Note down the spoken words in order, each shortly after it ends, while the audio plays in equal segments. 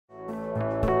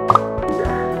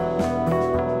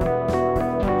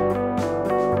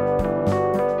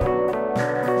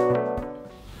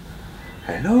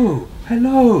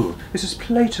Hello, this is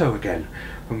Playto again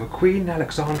from the Queen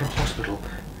Alexandra Hospital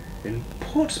in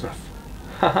Portsmouth.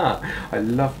 Haha, I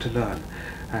love to learn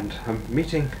and I'm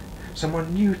meeting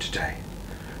someone new today.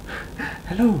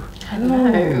 Hello.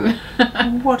 Hello.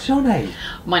 What's your name?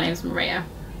 My name's Maria.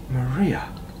 Maria.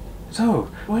 So,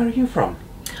 where are you from?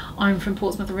 I'm from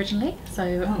Portsmouth originally,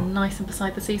 so nice and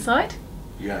beside the seaside.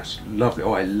 Yes, lovely.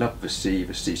 Oh, I love the sea,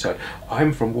 the seaside.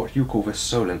 I'm from what you call the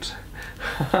Solent.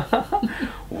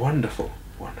 Wonderful,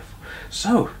 wonderful.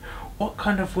 So, what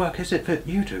kind of work is it that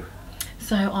you do?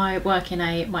 So I work in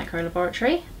a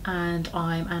micro-laboratory and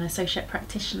I'm an associate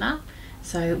practitioner.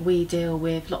 So we deal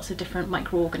with lots of different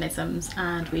microorganisms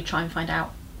and we try and find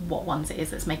out what ones it is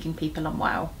that's making people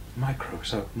unwell.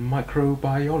 So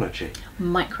microbiology?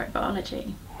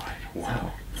 Microbiology. Right,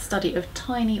 wow. So, study of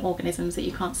tiny organisms that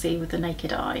you can't see with the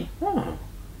naked eye. Oh,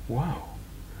 wow.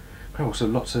 Cool, so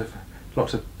lots of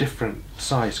different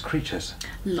size creatures.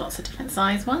 Lots of different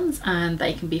size ones, and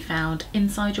they can be found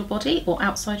inside your body or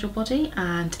outside your body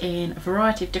and in a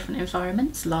variety of different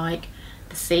environments like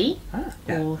the sea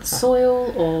or the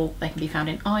soil, or they can be found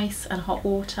in ice and hot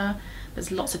water. There's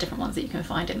lots of different ones that you can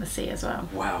find in the sea as well.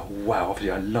 Wow,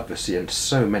 obviously I love the sea and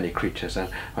so many creatures, and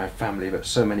my family, but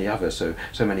so many others,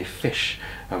 so many fish,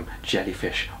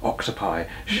 jellyfish, octopi,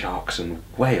 sharks and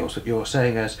whales, but you're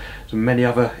saying there's so many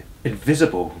other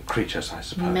invisible creatures, I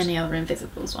suppose. Many other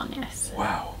invisibles, yes.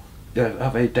 Wow. Are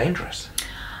they dangerous?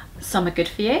 Some are good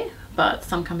for you, but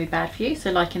some can be bad for you.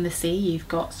 So like in the sea, you've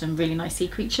got some really nice sea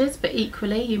creatures, but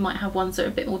equally you might have ones that are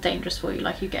a bit more dangerous for you,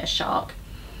 like you get a shark.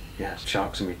 Yes,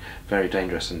 sharks can be very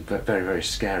dangerous and very, very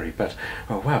scary, but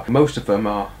oh wow, most of them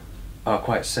are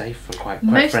quite safe and quite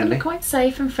friendly. Most of them are quite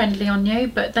safe and friendly on you,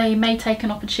 but they may take an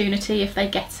opportunity if they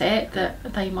get it,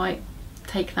 that they might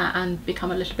take that and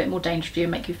become a little bit more dangerous for you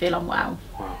and make you feel unwell.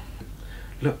 Wow.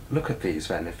 Look at these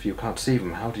then. If you can't see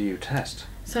them, how do you test?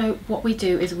 So what we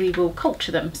do is we will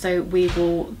culture them. So we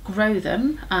will grow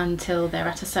them until they're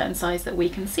at a certain size that we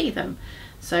can see them.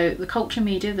 So the culture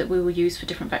media that we will use for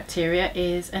different bacteria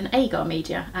is an agar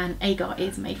media, and agar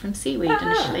is made from seaweed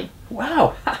initially.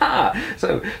 Wow!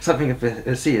 So something of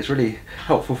the sea is really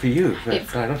helpful for you. It's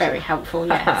very helpful,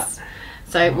 yes.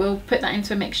 So we'll put that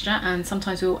into a mixture, and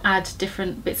sometimes we'll add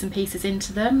different bits and pieces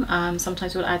into them.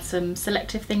 Sometimes we'll add some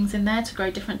selective things in there to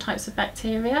grow different types of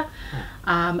bacteria,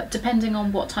 depending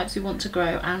on what types we want to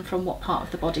grow and from what part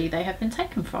of the body they have been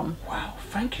taken from. Wow,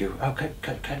 thank you. Okay,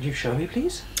 can you show me,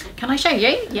 please? Can I show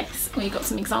you? Yes. We've got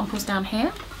some examples down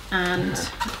here, and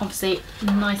obviously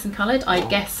nice and coloured. I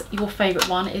guess your favourite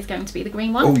one is going to be the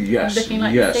green one. Oh yes, looking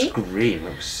like the sea. Green,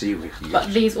 like seaweed. Yes.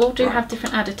 But these all do have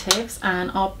different additives,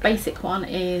 and our basic one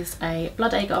is a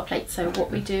blood agar plate. So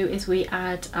what we do is we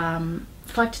add 5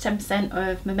 to 10%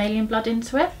 of mammalian blood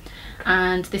into it,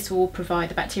 and this will provide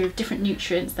the bacteria with different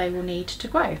nutrients they will need to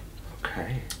grow.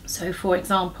 Okay. So for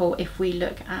example, if we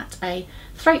look at a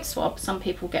throat swab, some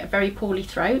people get a very poorly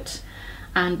throat,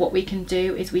 and what we can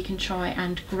do is we can try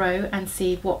and grow and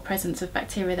see what presence of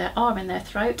bacteria there are in their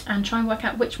throat and try and work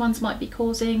out which ones might be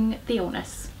causing the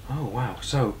illness. Oh wow,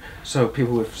 so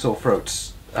people with sore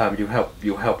throats, you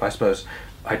help I suppose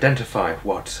identify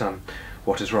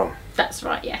what is wrong. That's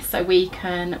right, yes. So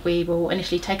we will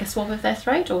initially take a swab of their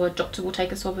throat, or a doctor will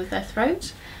take a swab of their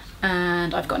throat,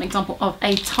 and I've got an example of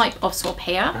a type of swab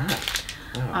here.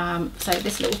 So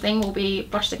this little thing will be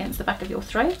brushed against the back of your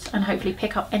throat and hopefully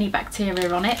pick up any bacteria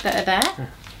on it that are there.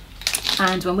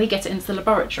 And when we get it into the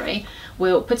laboratory,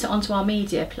 we'll put it onto our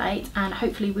media plate, and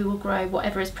hopefully we will grow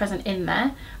whatever is present in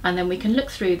there, and then we can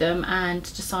look through them and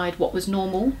decide what was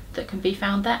normal that can be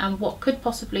found there and what could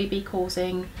possibly be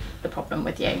causing the problem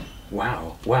with you.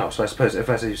 Wow. So I suppose, if,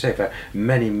 as you say, there are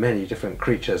many different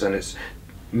creatures, and it's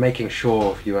making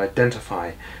sure you identify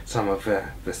some of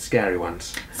the scary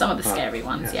ones. Some of the scary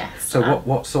ones, yes. So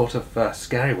what sort of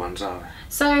scary ones are there?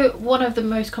 So one of the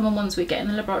most common ones we get in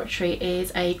the laboratory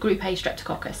is a group A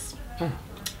streptococcus.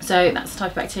 So that's the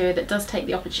type of bacteria that does take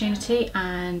the opportunity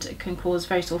and can cause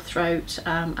very sore throat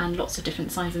and lots of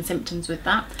different signs and symptoms with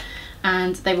that.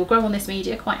 And they will grow on this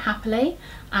media quite happily,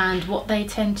 and what they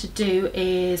tend to do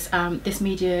is this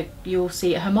media, you'll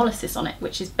see a hemolysis on it,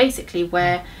 which is basically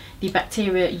where the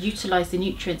bacteria utilise the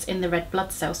nutrients in the red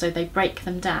blood cells, so they break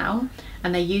them down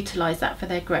and they utilise that for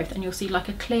their growth, and you'll see like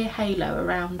a clear halo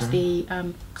around the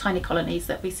tiny colonies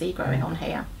that we see growing on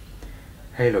here.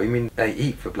 Halo, you mean they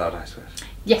eat the blood, I suppose?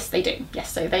 Yes, they do.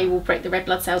 Yes, so they will break the red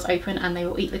blood cells open and they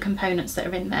will eat the components that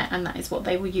are in there, and that is what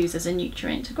they will use as a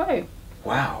nutrient to grow.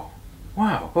 Wow.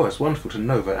 Oh, it's wonderful to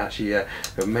know that actually there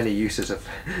are many uses of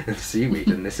seaweed,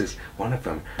 and this is one of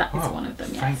them. That is one of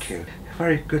them, yes. Thank you.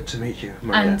 Very good to meet you,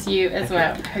 Maria. And you as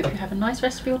well. Hope you have a nice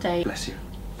rest of your day. Bless you.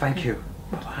 Thank you.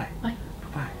 Bye-bye. Bye.